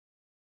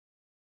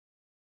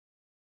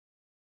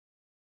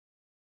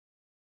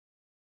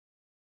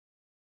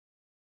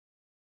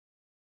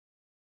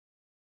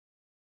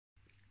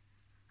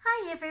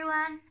Hi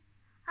everyone,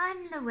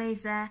 I'm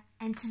Louisa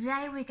and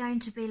today we're going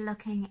to be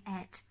looking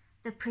at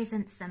the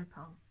present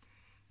simple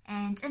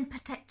and in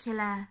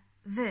particular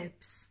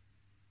verbs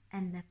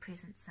in the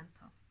present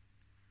simple.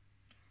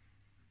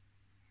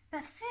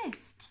 But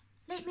first,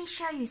 let me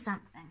show you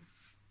something.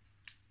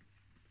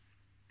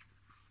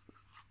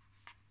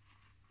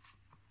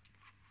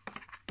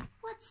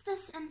 What's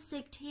this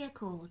insect here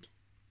called?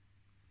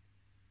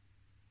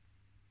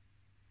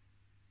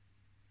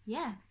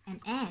 Yeah, an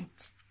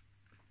ant.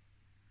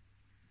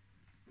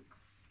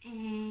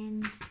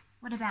 And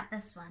what about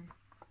this one?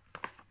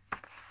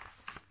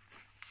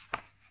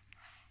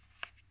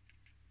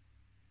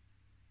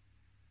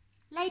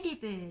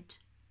 Ladybird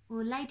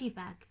or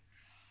ladybug.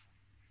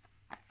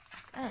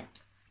 Good.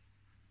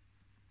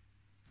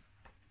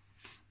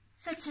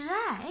 So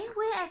today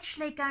we're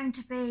actually going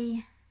to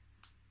be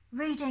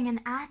reading an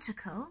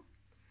article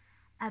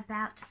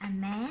about a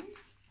man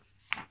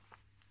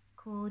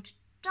called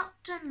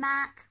Dr.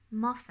 Mark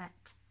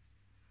Moffat,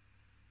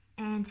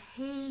 and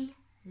he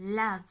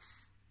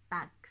loves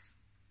bugs.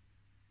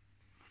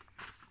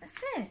 But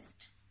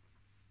first,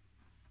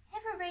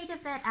 have a read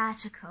of that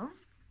article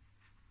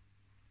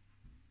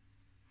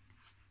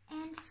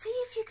and see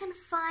if you can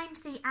find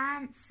the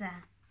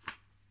answer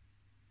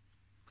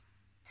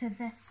to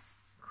this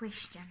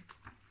question.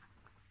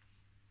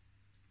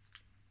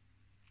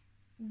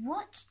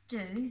 What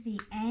do the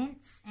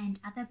ants and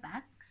other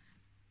bugs?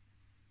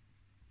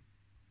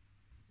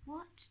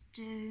 What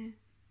do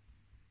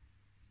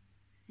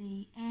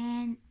the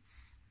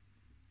ants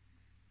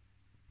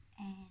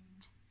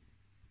and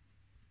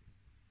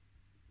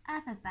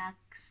other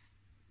bugs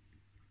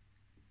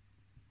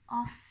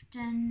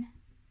often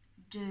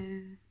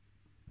do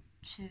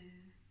to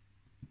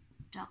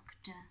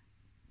Dr.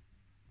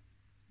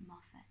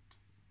 Moffat?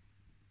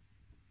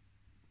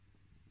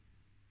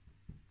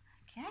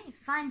 Okay,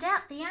 find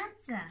out the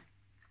answer.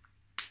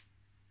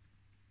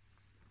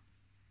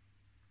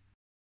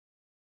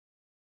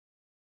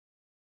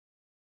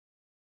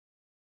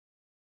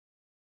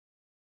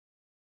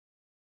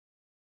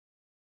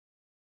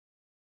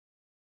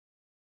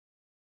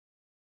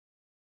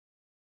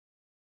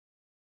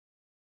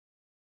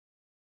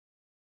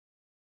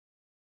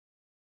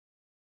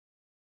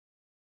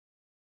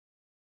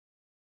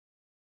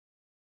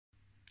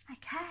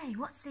 Okay,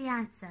 what's the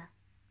answer?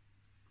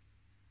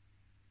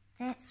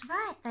 That's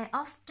right, they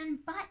often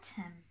bite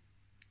him.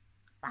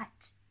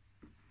 Bite.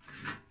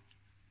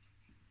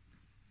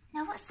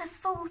 Now what's the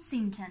full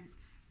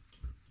sentence?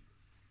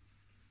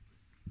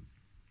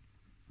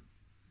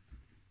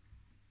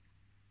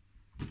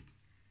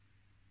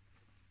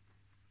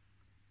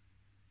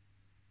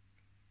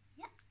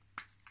 Yep,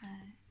 so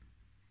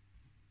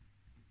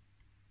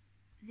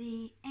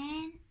the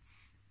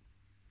ants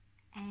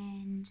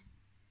and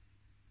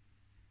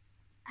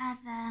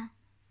other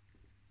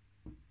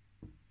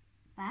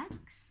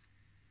bugs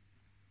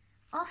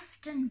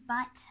often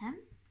bite him,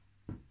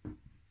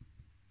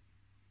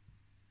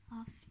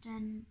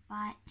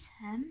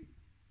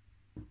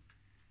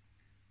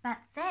 but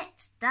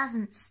that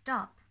doesn't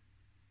stop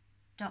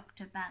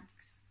Dr.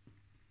 Bugs.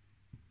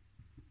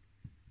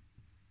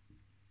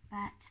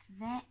 But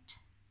that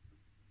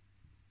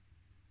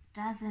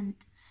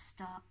doesn't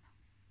stop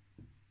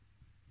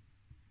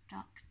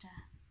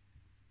Dr.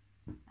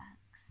 Bugs.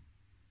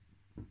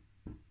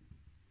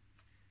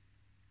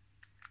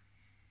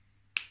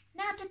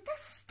 Now, did this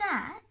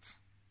start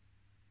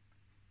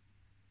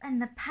in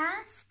the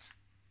past,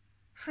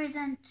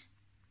 present,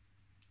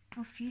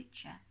 or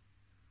future?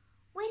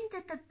 When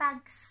did the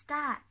bugs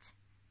start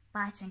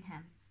biting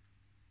him?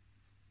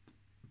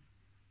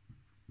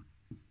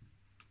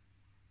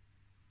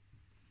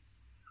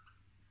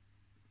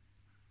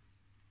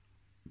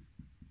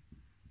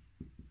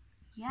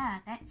 Yeah,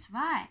 that's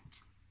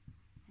right.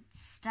 It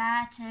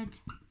started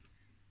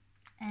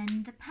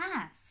in the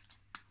past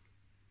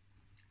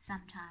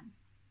sometime.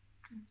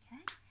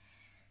 Okay.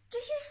 Do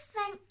you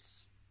think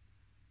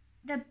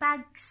the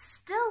bugs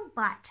still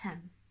bite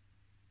him?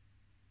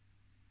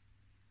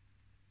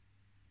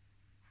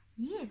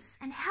 Yes,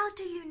 and how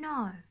do you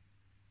know?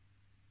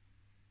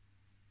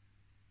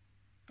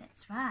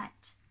 That's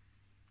right.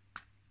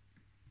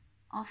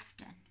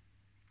 Often.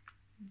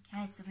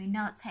 Okay, so we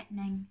know it's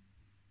happening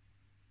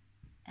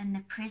in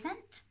the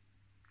present.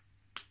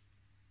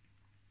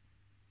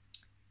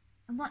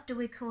 And what do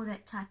we call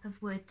that type of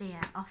word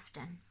there,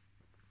 often?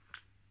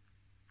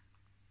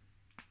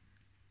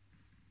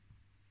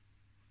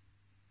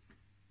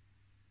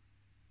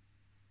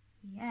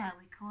 Yeah,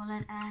 we call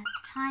it a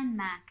time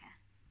marker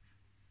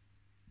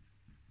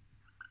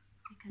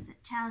because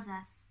it tells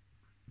us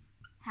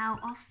how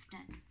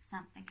often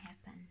something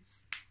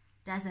happens.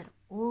 Does it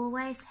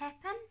always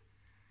happen?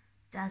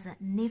 Does it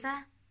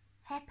never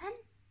happen?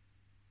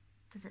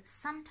 Does it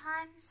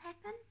sometimes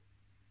happen?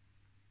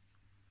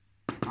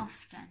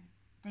 Often.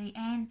 The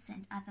ants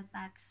and other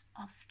bugs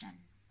often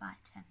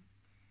bite him.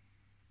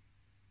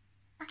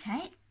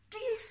 Okay, do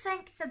you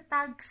think the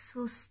bugs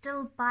will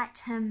still bite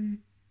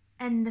him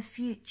in the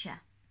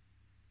future?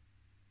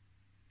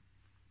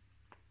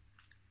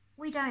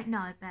 We don't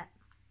know, but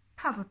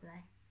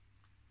probably.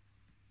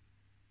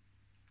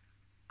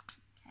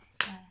 Okay,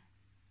 so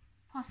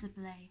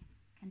possibly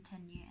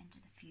continue into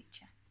the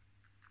future.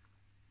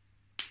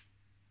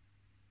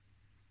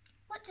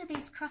 What do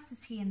these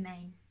crosses here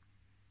mean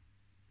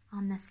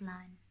on this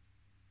line?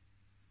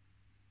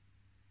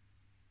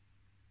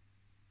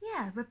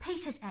 Yeah,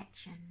 repeated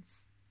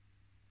actions.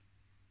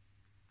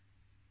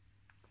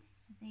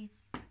 So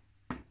these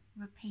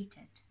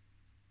repeated.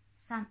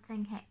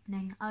 Something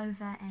happening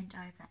over and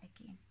over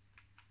again.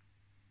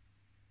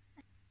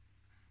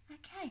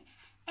 Okay,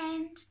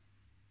 and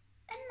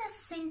in this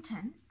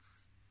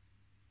sentence,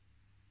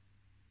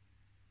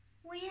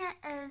 where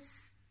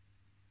is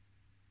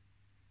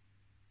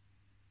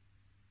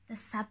the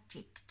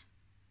subject?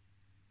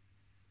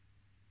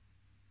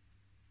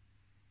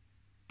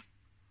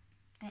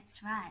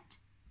 That's right.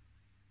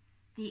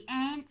 The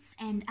ants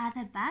and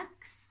other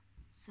bugs.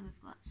 So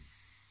we've got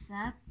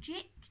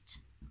subject.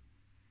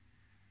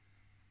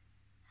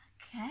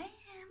 Okay,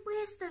 and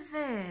where's the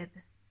verb?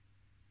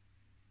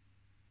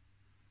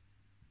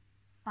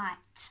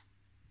 Bite.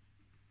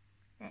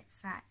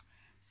 That's right.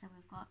 So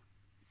we've got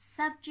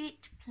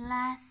subject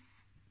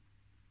plus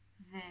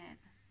verb.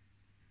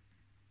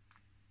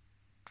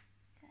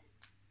 Good.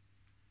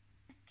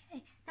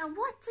 Okay, now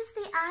what does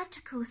the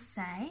article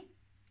say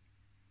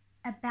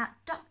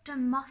about Dr.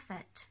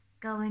 Moffat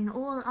going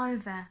all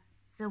over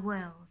the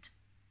world?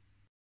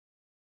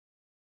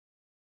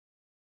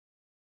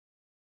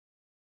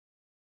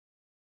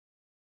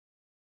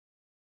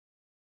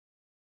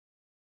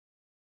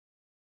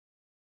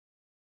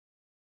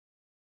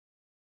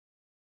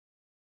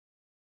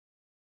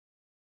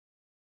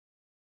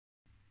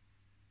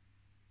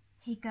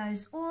 He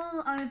goes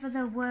all over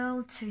the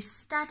world to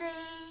study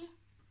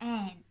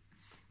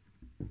ants.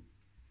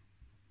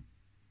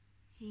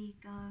 He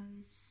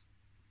goes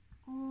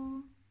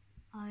all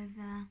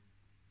over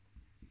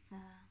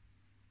the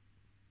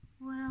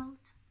world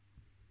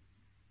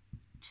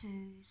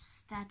to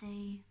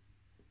study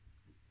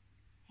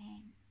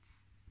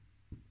ants.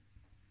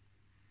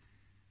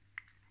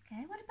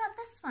 Okay, what about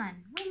this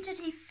one? When did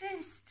he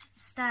first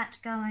start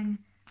going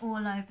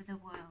all over the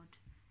world?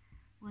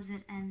 Was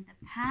it in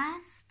the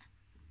past,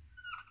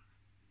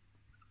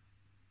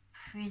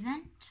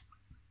 present,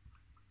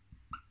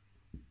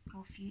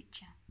 or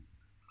future?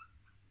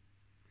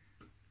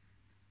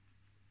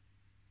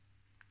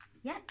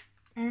 Yep,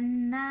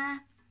 in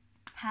the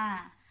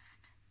past.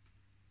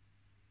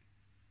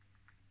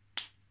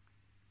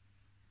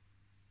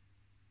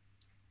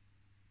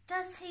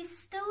 Does he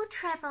still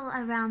travel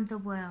around the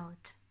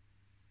world?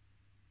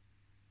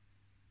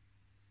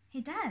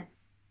 He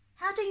does.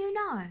 How do you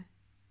know?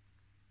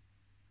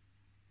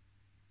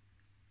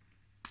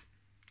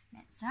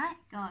 That's right,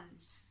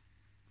 goes.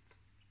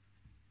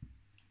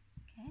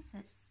 Okay, so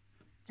it's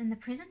in the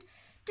present.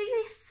 Do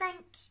you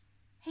think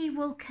he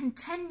will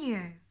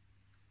continue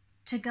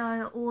to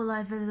go all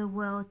over the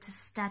world to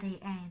study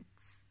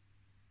ants?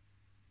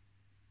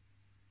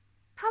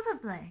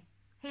 Probably.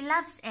 He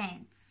loves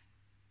ants,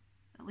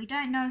 but we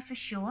don't know for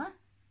sure.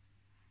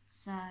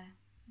 So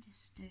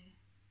just do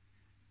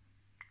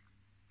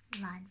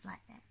lines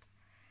like that.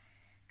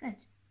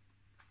 Good.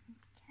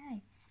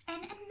 Okay.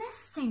 And in this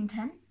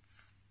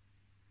sentence,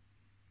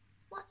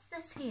 what's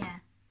this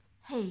here?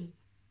 He.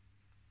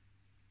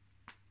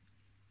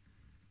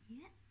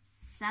 Yep.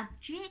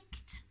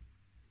 Subject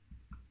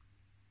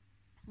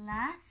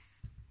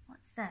plus,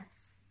 what's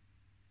this?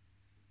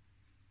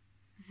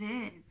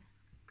 Verb.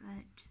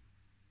 Good.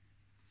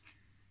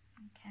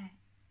 Okay.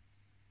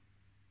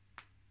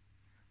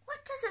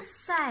 What does it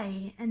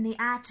say in the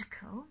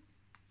article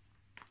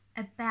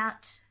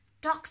about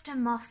Dr.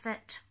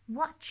 Moffat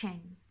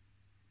watching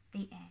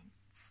the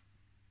ants?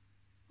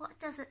 What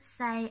does it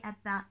say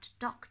about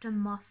Dr.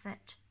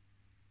 Moffat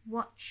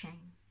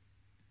watching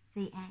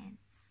the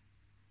ants?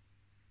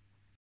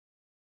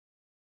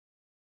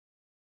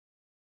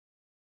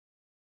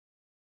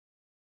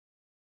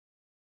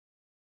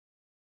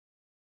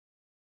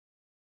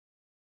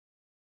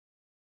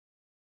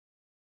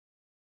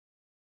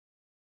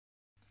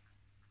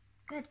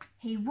 Good.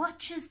 He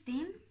watches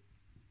them.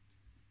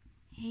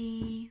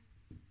 He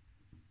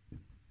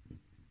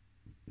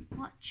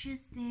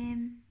watches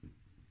them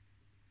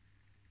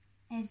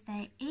as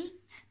they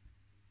eat.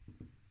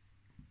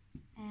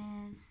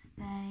 As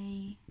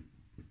they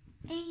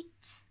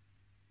eat,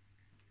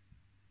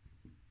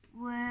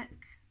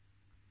 work,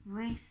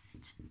 rest,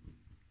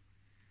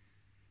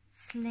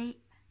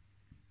 sleep,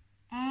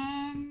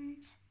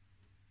 and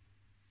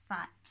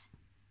fight.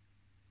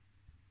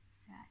 That's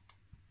right.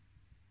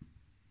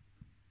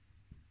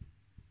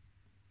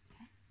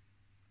 Okay.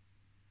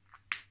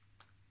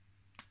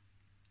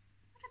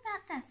 What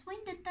about this?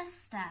 When did this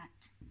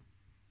start?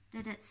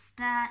 Did it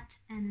start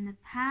in the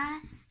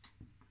past,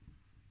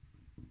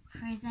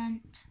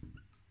 present,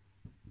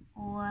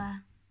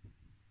 or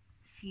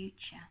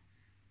future?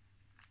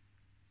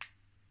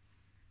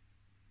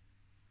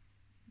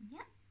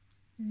 Yep,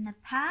 in the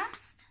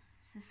past,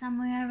 so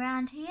somewhere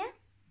around here.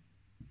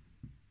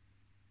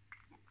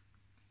 Yep.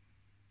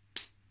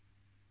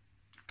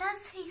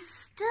 does he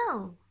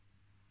still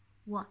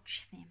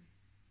watch them?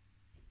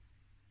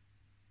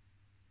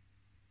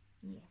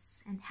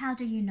 Yes, and how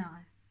do you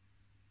know?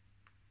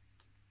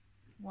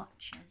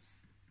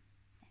 Watches.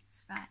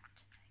 That's right.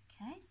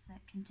 Okay, so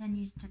it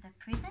continues to the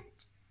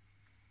present.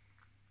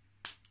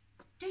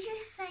 Do you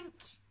think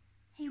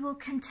he will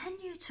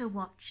continue to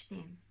watch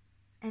them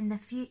in the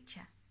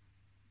future?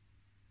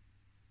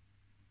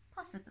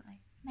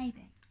 Possibly,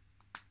 maybe.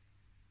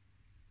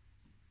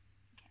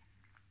 Okay.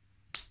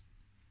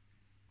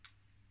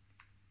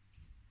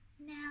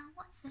 Now,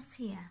 what's this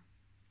here?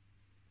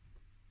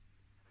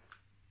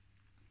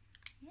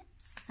 Yep,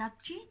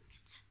 subject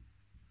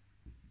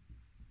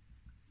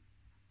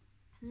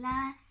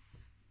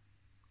plus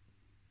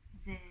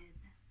verb.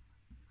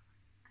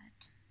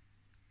 Good.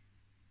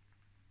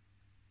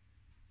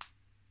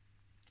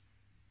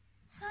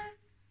 So,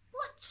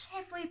 what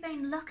have we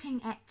been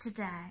looking at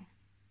today?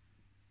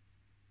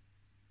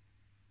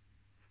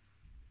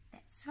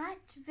 That's right,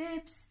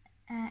 verbs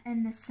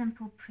in the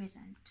simple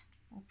present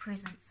or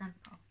present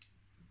simple.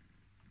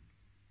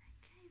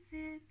 Okay,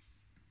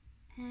 verbs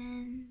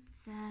in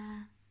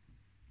the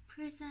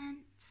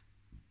present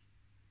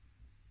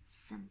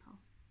simple.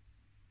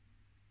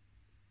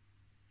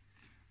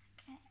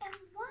 Okay, and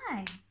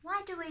why?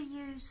 Why do we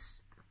use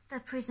the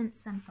present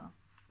simple?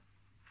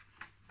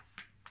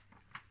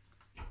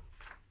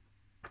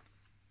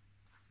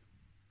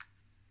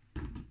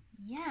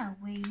 Yeah,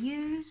 we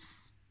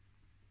use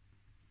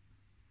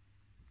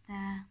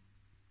the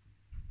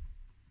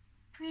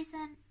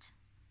present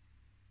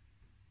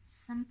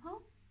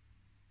simple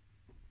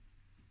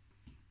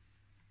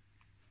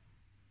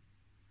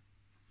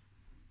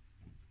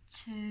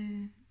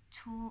to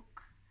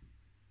talk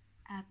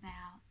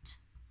about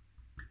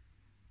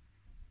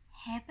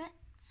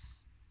habits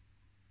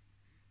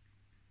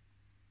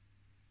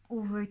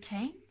or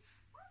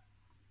routines,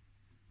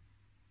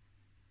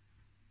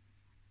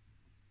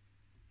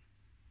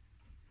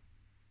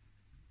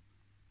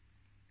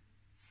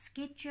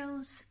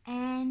 schedules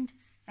and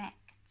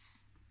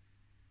facts.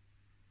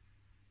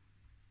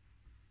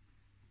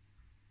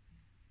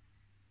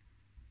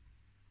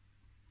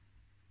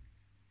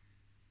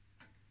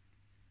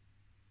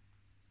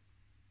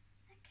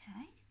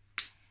 Okay,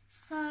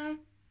 so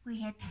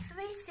we had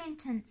 3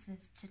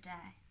 sentences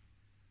today.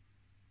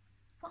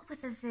 What were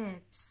the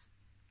verbs?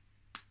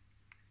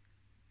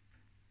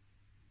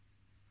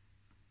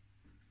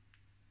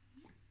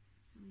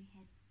 So we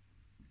had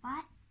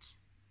bite.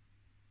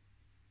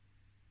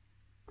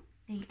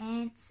 The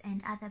ants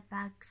and other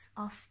bugs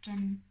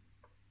often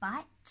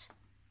bite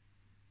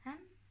him.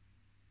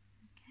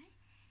 Okay.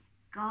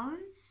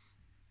 Goes.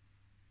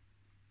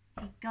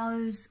 He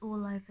goes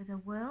all over the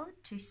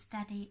world to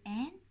study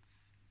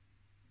ants.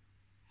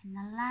 And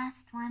the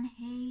last one,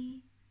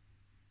 he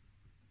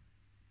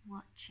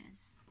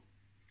watches.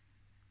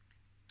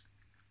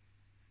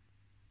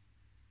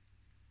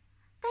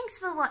 Thanks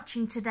for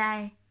watching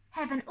today.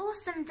 Have an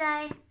awesome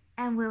day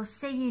and we'll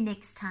see you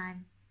next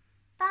time.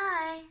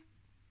 Bye.